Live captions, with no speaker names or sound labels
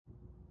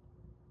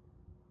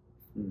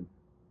Hmm.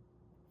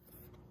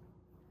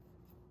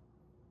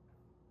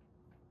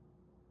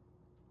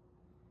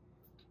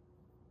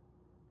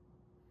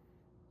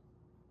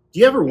 Do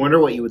you ever wonder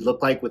what you would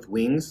look like with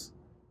wings?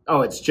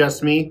 Oh, it's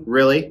just me?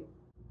 Really?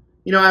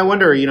 I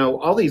wonder,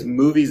 all these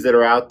movies that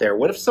are out there,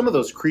 what if some of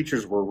those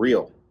creatures were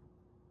real?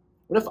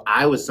 What if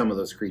I was some of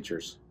those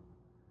creatures?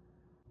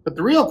 But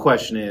the real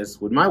question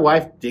is, would my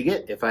wife dig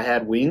it if I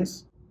had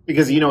wings?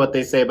 Because you know what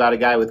they say about a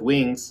guy with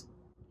wings?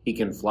 He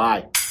can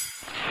fly.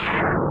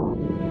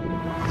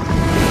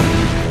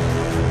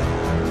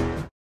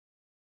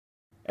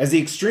 As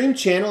the Extreme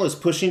channel is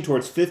pushing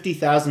towards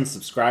 50,000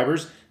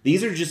 subscribers,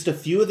 these are just a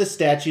few of the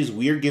statues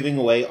we are giving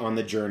away on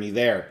the journey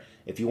there.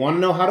 If you want to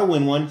know how to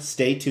win one,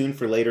 stay tuned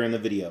for later in the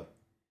video.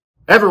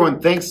 Everyone,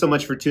 thanks so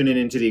much for tuning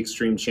into the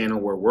Extreme channel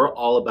where we're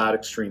all about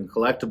extreme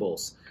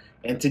collectibles.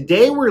 And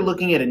today we're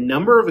looking at a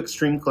number of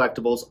extreme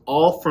collectibles,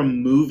 all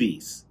from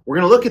movies. We're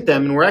going to look at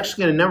them and we're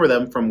actually going to number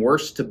them from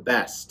worst to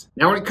best.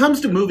 Now when it comes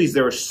to movies,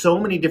 there are so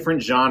many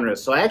different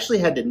genres, so I actually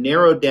had to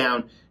narrow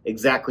down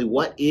exactly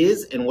what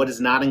is and what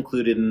is not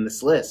included in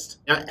this list.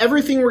 Now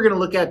everything we're going to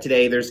look at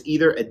today, there's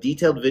either a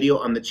detailed video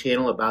on the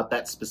channel about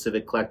that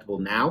specific collectible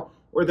now,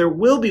 or there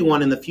will be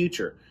one in the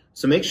future.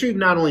 So make sure you've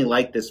not only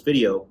liked this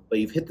video, but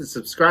you've hit the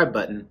subscribe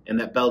button and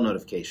that bell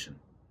notification.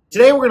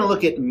 Today we're going to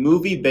look at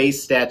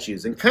movie-based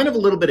statues and kind of a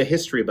little bit of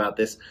history about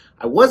this.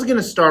 I was going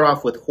to start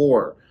off with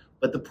horror,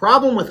 but the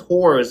problem with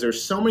horror is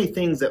there's so many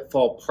things that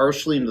fall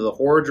partially into the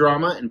horror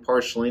drama and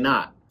partially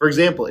not. For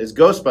example, is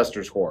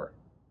Ghostbusters horror?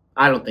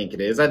 I don't think it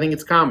is. I think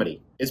it's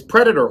comedy. Is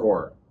Predator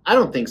horror? I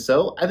don't think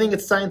so. I think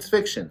it's science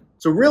fiction.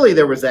 So really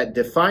there was that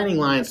defining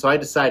line, so I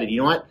decided, you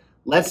know what?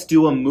 Let's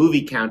do a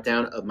movie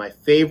countdown of my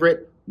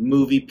favorite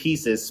movie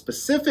pieces,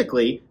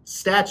 specifically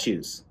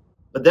statues.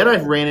 But then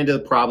I've ran into the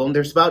problem,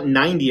 there's about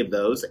 90 of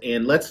those,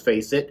 and let's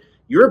face it,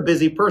 you're a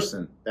busy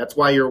person. That's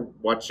why you're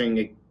watching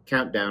a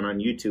countdown on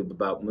YouTube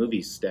about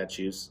movie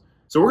statues.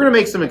 So we're going to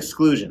make some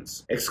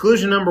exclusions.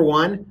 Exclusion number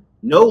 1,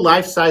 no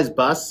life-size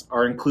busts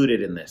are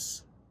included in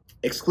this.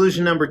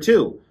 Exclusion number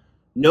 2,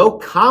 no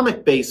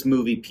comic-based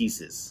movie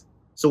pieces.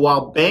 So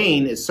while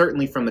Bane is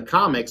certainly from the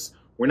comics,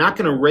 we're not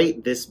going to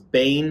rate this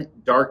Bane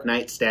Dark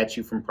Knight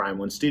statue from Prime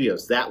 1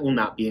 Studios. That will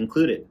not be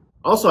included.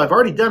 Also, I've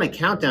already done a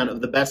countdown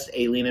of the best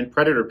Alien and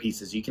Predator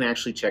pieces. You can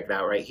actually check it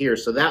out right here,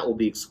 so that will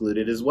be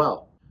excluded as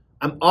well.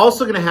 I'm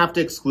also going to have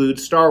to exclude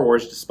Star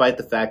Wars, despite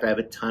the fact I have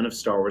a ton of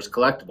Star Wars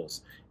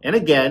collectibles. And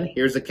again,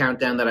 here's a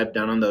countdown that I've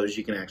done on those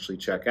you can actually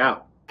check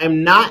out.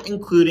 I'm not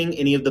including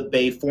any of the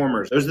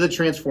Bayformers. Those are the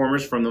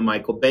Transformers from the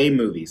Michael Bay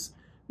movies.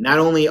 Not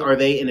only are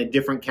they in a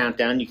different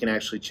countdown, you can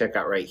actually check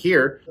out right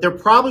here, there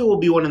probably will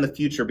be one in the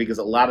future because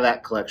a lot of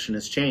that collection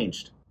has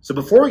changed. So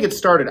before we get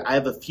started, I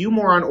have a few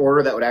more on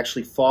order that would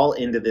actually fall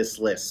into this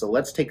list. So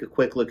let's take a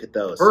quick look at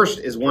those. First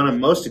is one I'm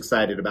most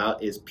excited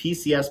about is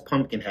PCS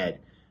Pumpkinhead.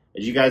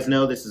 As you guys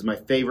know, this is my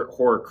favorite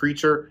horror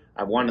creature.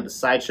 I've wanted the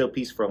sideshow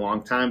piece for a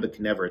long time but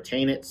can never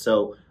attain it.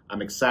 So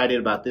I'm excited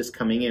about this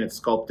coming in. It's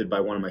sculpted by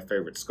one of my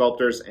favorite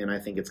sculptors and I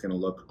think it's going to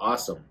look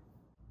awesome.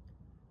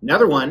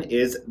 Another one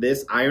is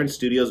this Iron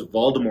Studios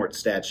Voldemort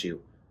statue.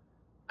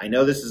 I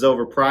know this is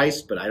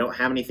overpriced, but I don't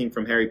have anything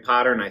from Harry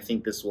Potter, and I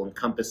think this will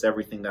encompass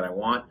everything that I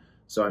want.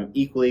 So I'm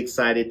equally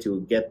excited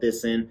to get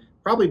this in.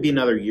 Probably be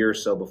another year or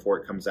so before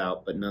it comes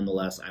out, but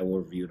nonetheless, I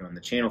will review it on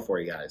the channel for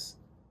you guys.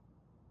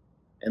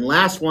 And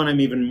last one I'm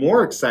even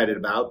more excited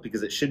about,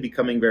 because it should be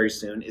coming very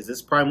soon, is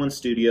this Prime 1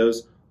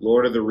 Studios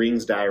Lord of the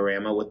Rings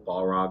diorama with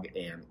Balrog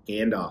and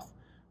Gandalf.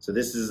 So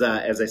this is,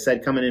 as I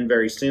said, coming in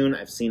very soon.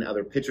 I've seen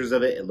other pictures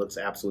of it. It looks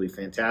absolutely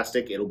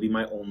fantastic. It'll be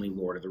my only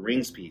Lord of the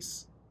Rings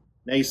piece.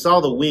 Now you saw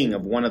the wing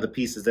of one of the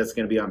pieces that's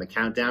going to be on the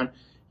countdown.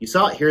 You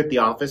saw it here at the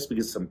office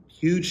because some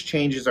huge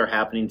changes are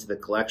happening to the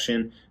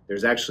collection.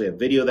 There's actually a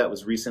video that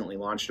was recently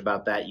launched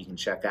about that you can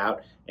check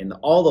out. And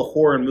all the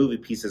horror and movie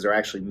pieces are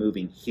actually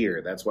moving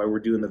here. That's why we're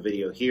doing the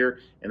video here,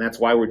 and that's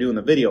why we're doing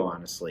the video,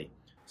 honestly.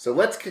 So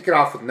let's kick it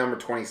off with number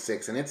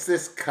 26, and it's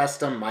this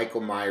custom Michael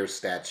Myers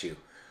statue.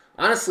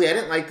 Honestly, I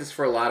didn't like this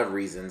for a lot of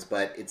reasons,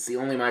 but it's the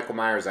only Michael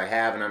Myers I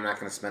have, and I'm not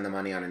going to spend the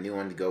money on a new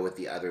one to go with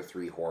the other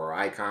 3 horror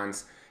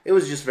icons. It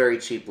was just very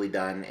cheaply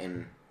done,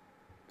 and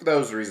for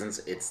those reasons,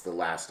 it's the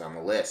last on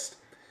the list.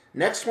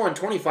 Next one,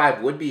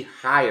 25, would be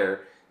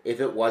higher if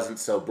it wasn't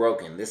so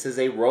broken. This is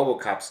a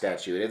RoboCop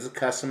statue. It is a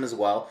custom as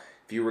well.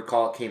 If you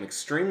recall, it came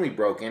extremely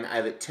broken. I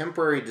have it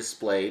temporarily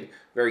displayed,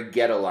 very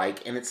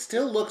ghetto-like, and it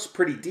still looks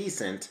pretty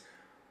decent.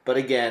 But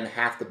again,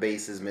 half the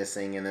base is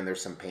missing, and then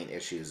there's some paint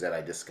issues that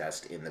I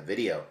discussed in the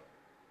video.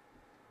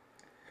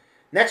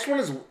 Next one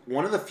is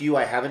one of the few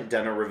I haven't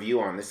done a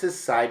review on. This is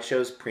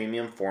Sideshow's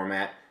premium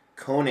format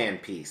Conan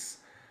piece.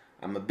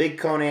 I'm a big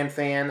Conan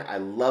fan. I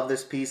love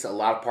this piece, a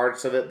lot of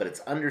parts of it, but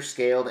it's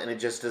underscaled, and it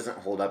just doesn't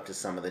hold up to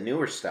some of the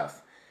newer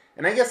stuff.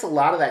 And I guess a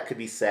lot of that could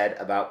be said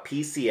about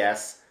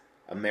PCS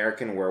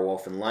American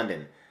Werewolf in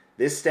London.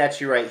 This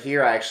statue right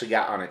here I actually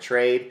got on a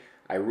trade.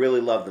 I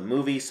really love the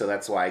movie, so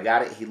that's why I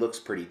got it. He looks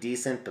pretty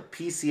decent, but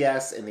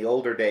PCS in the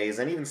older days,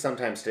 and even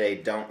sometimes today,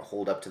 don't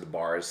hold up to the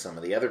bar as some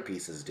of the other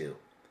pieces do.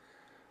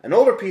 An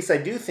older piece I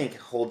do think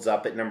holds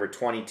up at number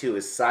 22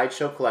 is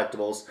Sideshow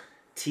Collectibles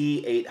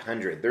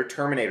T800. Their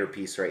Terminator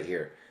piece right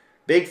here.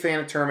 Big fan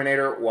of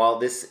Terminator. While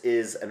this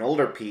is an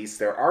older piece,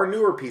 there are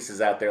newer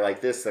pieces out there like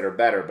this that are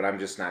better, but I'm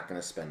just not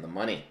going to spend the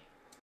money.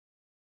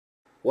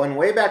 One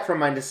way back from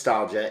my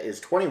nostalgia is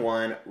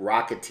 21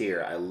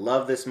 Rocketeer. I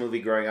love this movie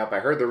growing up. I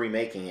heard they're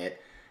remaking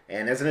it.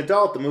 And as an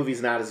adult, the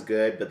movie's not as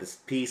good, but this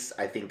piece,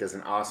 I think, does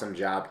an awesome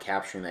job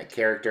capturing that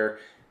character.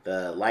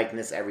 The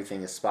likeness,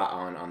 everything is spot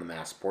on the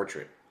mask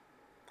portrait.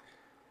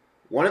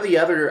 One of the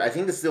other, I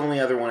think this is the only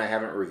other one I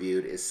haven't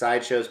reviewed, is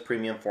Sideshow's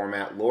premium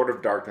format. Lord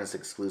of Darkness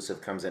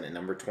exclusive comes in at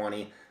number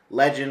 20.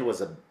 Legend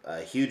was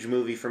a huge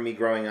movie for me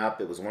growing up.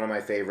 It was one of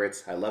my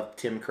favorites. I love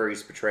Tim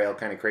Curry's portrayal.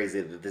 Kind of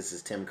crazy that this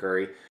is Tim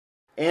Curry.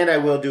 And I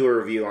will do a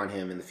review on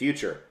him in the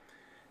future.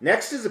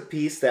 Next is a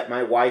piece that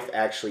my wife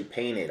actually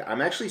painted.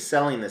 I'm actually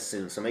selling this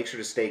soon, so make sure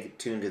to stay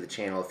tuned to the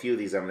channel. A few of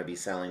these I'm going to be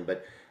selling,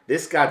 but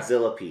this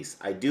Godzilla piece,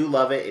 I do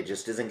love it. It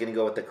just isn't going to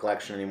go with the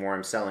collection anymore.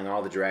 I'm selling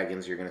all the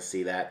dragons. You're going to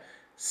see that.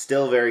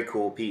 Still very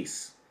cool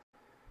piece.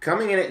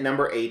 Coming in at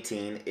number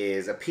 18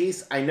 is a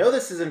piece, I know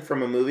this isn't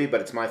from a movie,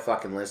 but it's my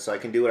fucking list, so I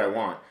can do what I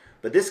want.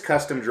 But this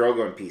custom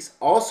Drogon piece,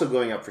 also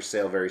going up for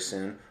sale very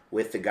soon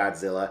with the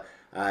Godzilla.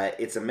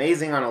 It's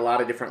amazing on a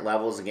lot of different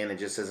levels. Again, it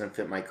just doesn't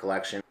fit my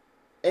collection.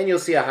 And you'll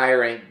see a higher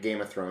ranked Game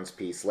of Thrones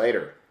piece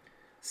later.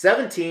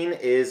 17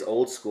 is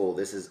Old School.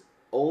 This is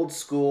Old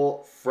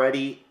School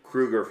Freddy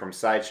Krueger from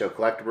Sideshow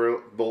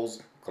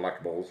Collectibles.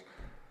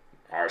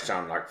 I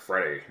sound like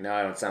Freddy. No,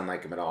 I don't sound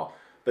like him at all.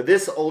 But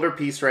this older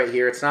piece right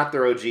here, it's not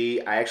their OG.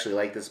 I actually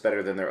like this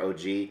better than their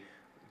OG.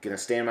 Gonna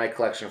stay in my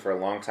collection for a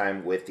long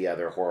time with the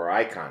other horror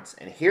icons.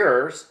 And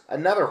here's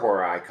another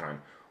horror icon.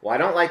 Well, I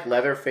don't like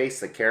Leatherface,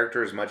 the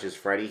character, as much as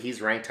Freddy.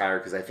 He's ranked higher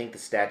because I think the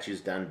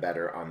statue's done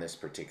better on this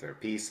particular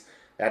piece.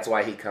 That's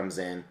why he comes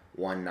in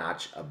one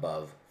notch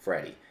above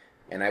Freddy.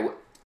 And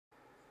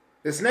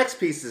this next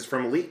piece is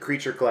from Elite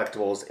Creature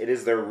Collectibles. It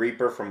is their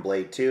Reaper from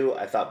Blade 2.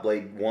 I thought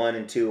Blade 1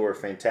 and 2 were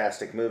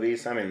fantastic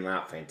movies. I mean,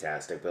 not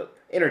fantastic, but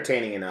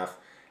entertaining enough.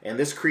 And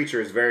this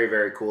creature is very,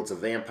 very cool. It's a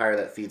vampire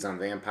that feeds on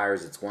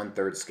vampires. It's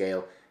 1/3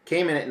 scale.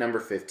 Came in at number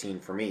 15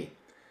 for me.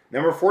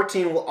 Number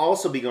 14 will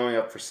also be going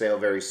up for sale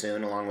very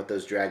soon, along with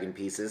those dragon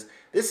pieces.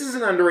 This is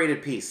an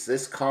underrated piece,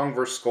 this Kong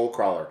vs.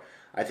 Skullcrawler.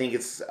 I think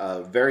it's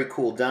very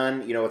cool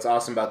done. You know what's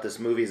awesome about this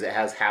movie is it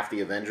has half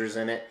the Avengers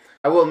in it.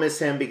 I will miss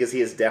him because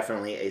he is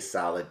definitely a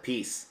solid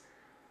piece.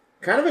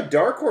 Kind of a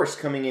dark horse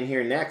coming in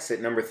here next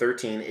at number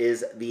 13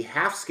 is the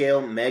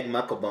half-scale Meg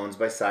Mucklebones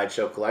by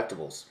Sideshow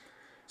Collectibles.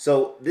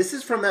 So this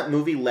is from that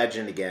movie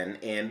Legend again,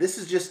 and this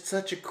is just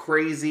such a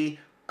crazy,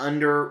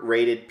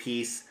 underrated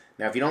piece.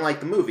 Now, if you don't like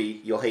the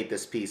movie, you'll hate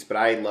this piece, but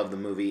I love the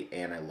movie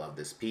and I love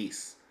this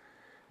piece.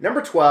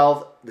 Number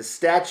 12, the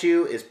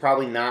statue is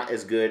probably not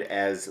as good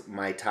as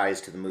my ties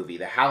to the movie.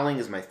 The Howling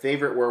is my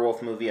favorite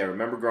werewolf movie. I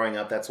remember growing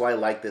up. That's why I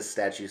like this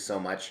statue so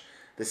much.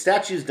 The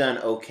statue's done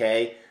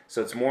okay,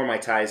 so it's more my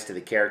ties to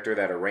the character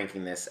that are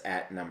ranking this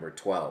at number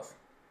 12.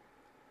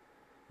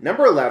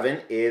 Number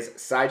 11 is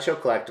Sideshow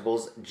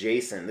Collectibles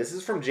Jason. This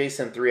is from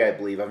Jason 3, I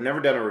believe. I've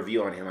never done a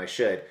review on him. I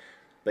should.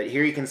 But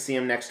here you can see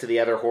him next to the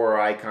other horror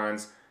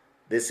icons.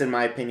 This, in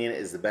my opinion,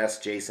 is the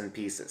best Jason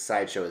piece that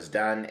Sideshow has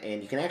done,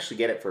 and you can actually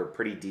get it for a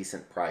pretty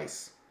decent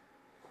price.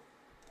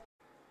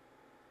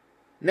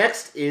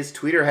 Next is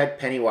Tweeterhead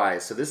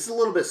Pennywise. So this is a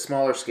little bit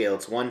smaller scale.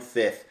 It's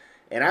 1/5.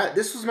 And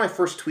this was my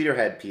first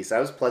Tweeterhead piece. I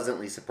was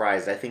pleasantly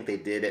surprised. I think they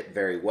did it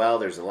very well.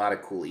 There's a lot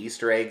of cool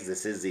Easter eggs.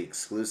 This is the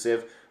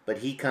exclusive, but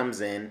he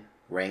comes in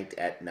ranked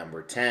at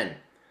number 10.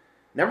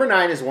 Number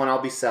 9 is one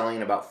I'll be selling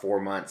in about 4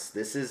 months.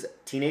 This is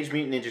Teenage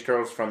Mutant Ninja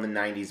Turtles from the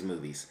 90s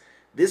movies.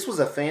 This was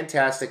a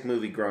fantastic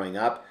movie growing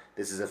up.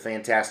 This is a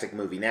fantastic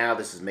movie now.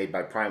 This is made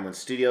by Prime 1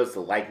 Studios.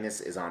 The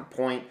likeness is on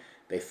point.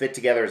 They fit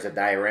together as a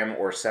diorama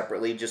or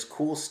separately. Just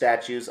cool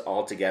statues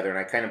all together, and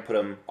I kind of put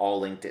them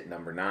all linked at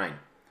number 9.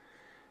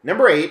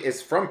 Number 8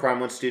 is from Prime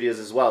 1 Studios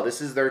as well.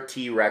 This is their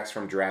T-Rex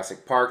from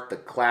Jurassic Park, the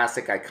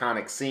classic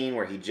iconic scene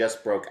where he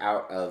just broke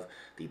out of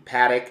the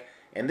paddock.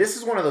 And this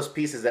is one of those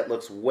pieces that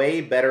looks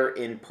way better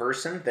in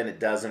person than it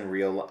does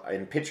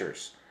in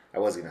pictures. I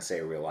was going to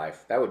say real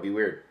life. That would be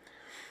weird.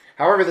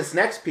 However, this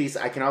next piece,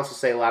 I can also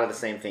say a lot of the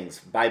same things.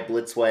 By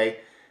Blitzway.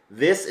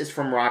 This is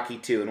from Rocky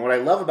 2. And what I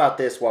love about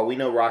this, while we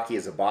know Rocky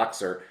is a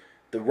boxer,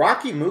 the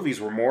Rocky movies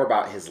were more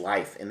about his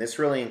life. And this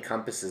really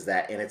encompasses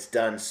that. And it's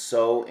done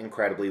so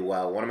incredibly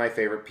well. One of my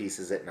favorite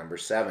pieces at number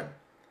 7.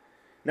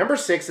 Number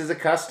 6 is a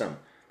custom.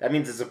 That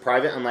means it's a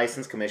private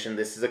unlicensed commission.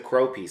 This is a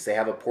Crow piece. They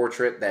have a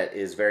portrait that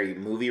is very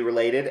movie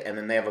related. And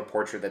then they have a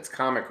portrait that's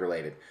comic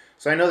related.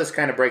 So I know this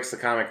kind of breaks the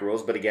comic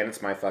rules. But again,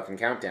 it's my fucking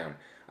countdown.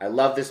 I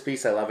love this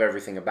piece. I love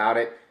everything about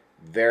it.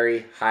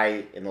 Very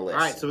high in the list.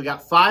 All right, so we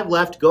got 5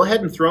 left. Go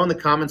ahead and throw in the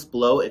comments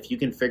below if you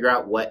can figure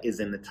out what is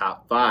in the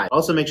top 5.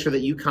 Also, make sure that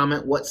you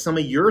comment what some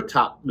of your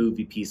top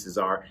movie pieces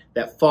are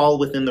that fall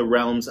within the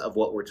realms of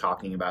what we're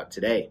talking about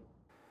today.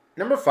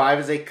 Number 5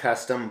 is a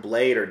custom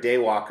Blade or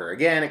Daywalker.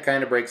 Again, it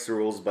kind of breaks the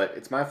rules, but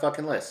it's my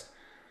fucking list.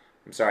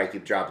 I'm sorry I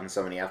keep dropping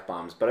so many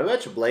F-bombs, but I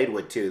bet you Blade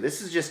would too.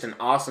 This is just an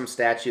awesome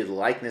statue. The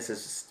likeness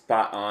is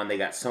spot on. They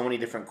got so many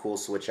different cool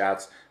switch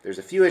outs. There's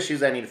a few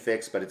issues I need to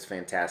fix, but it's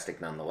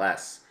fantastic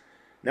nonetheless.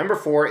 Number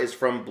 4 is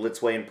from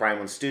Blitzway and Prime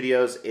 1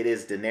 Studios. It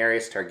is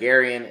Daenerys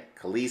Targaryen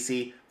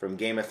Khaleesi from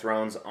Game of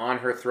Thrones on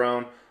her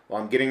throne.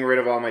 While I'm getting rid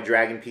of all my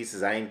dragon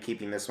pieces, I am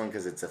keeping this one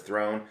because it's a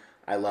throne.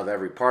 I love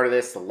every part of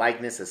this. The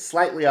likeness is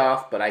slightly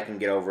off, but I can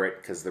get over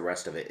it because the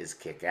rest of it is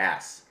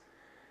kick-ass.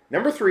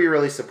 Number 3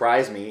 really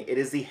surprised me. It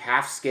is the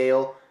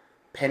half-scale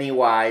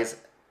Pennywise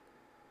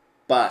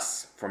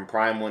bus from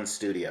Prime 1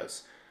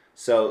 Studios.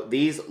 So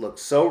these look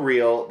so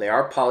real. They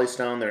are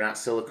polystone. They're not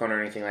silicone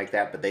or anything like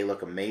that, but they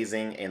look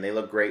amazing, and they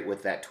look great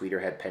with that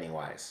tweeter head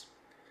Pennywise.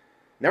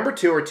 Number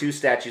 2 are 2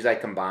 statues I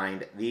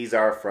combined. These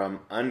are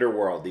from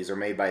Underworld. These are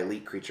made by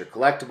Elite Creature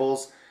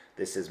Collectibles.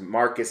 This is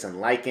Marcus and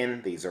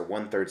Lycan. These are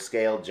 1/3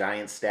 scale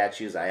giant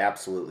statues. I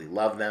absolutely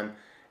love them.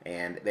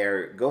 And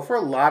they go for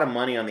a lot of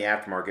money on the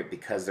aftermarket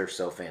because they're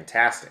so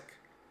fantastic.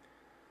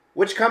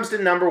 Which comes to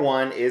number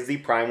 1 is the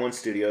Prime 1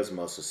 Studios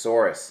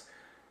Mosasaurus.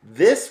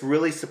 This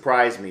really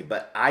surprised me,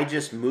 but I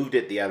just moved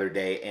it the other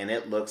day and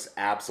it looks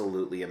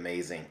absolutely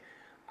amazing.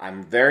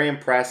 I'm very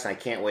impressed and I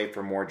can't wait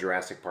for more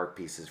Jurassic Park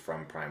pieces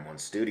from Prime 1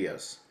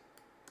 Studios.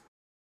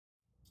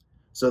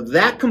 So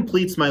that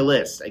completes my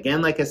list.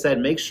 Again, like I said,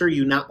 make sure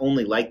you not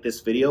only like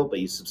this video, but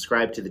you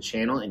subscribe to the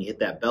channel and you hit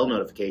that bell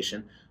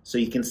notification so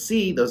you can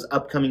see those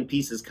upcoming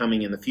pieces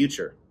coming in the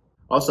future.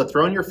 Also,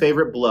 throw in your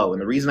favorite below,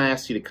 and the reason I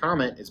asked you to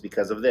comment is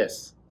because of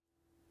this.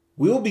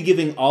 We will be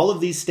giving all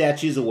of these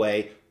statues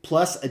away,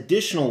 plus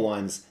additional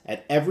ones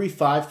at every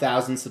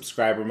 5,000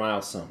 subscriber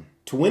milestone.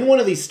 To win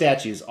one of these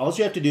statues, all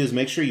you have to do is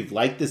make sure you've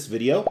liked this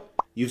video,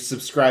 you've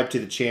subscribed to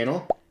the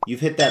channel, you've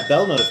hit that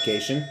bell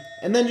notification,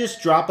 and then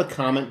just drop a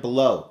comment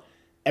below.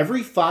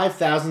 Every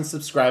 5,000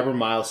 subscriber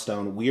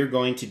milestone, we are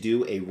going to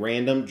do a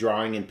random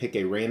drawing and pick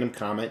a random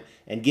comment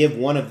and give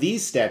one of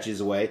these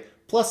statues away,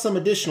 plus some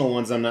additional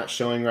ones I'm not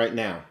showing right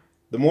now.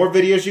 The more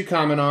videos you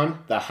comment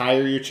on, the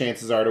higher your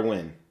chances are to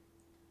win.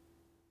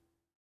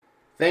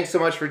 Thanks so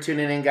much for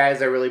tuning in,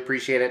 guys. I really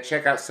appreciate it.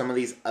 Check out some of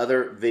these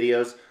other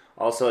videos.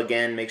 Also,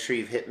 again, make sure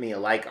you've hit me a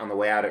like on the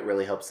way out. It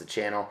really helps the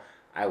channel.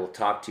 I will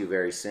talk to you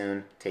very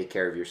soon. Take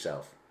care of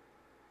yourself.